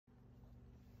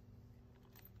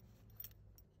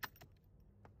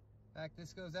Fact,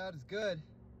 this goes out is good.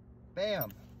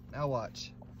 Bam. Now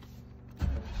watch.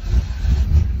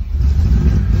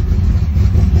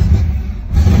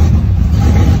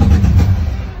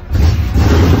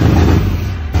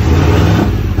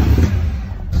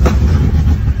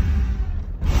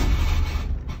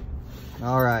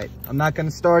 All right, I'm not gonna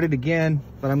start it again,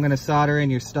 but I'm gonna solder in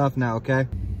your stuff now, okay?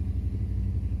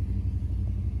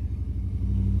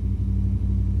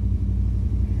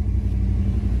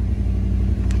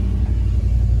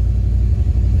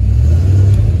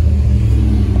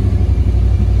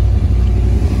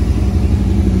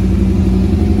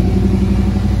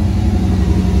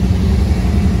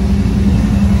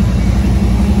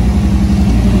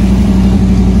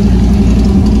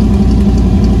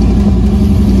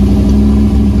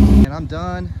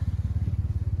 Done.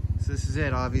 So this is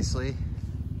it, obviously.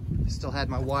 Still had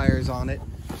my wires on it.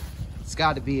 It's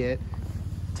got to be it.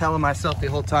 Telling myself the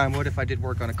whole time, what if I did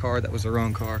work on a car that was the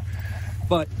wrong car?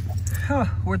 But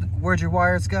where'd your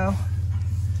wires go?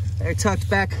 They're tucked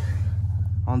back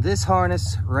on this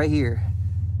harness right here.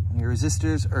 And your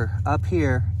resistors are up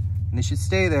here, and they should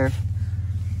stay there.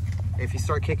 If you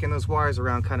start kicking those wires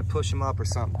around, kind of push them up or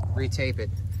something, retape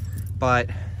it. But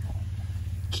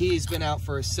key's been out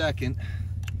for a second.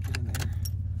 Get in there.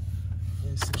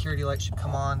 The security light should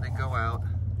come on, then go out.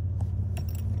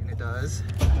 And it does.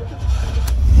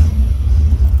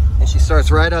 And she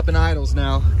starts right up in idles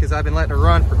now, because I've been letting her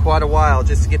run for quite a while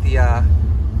just to get the,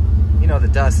 you know, the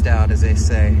dust out, as they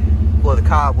say. Blow the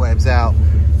cobwebs out.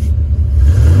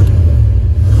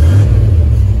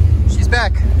 She's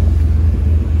back.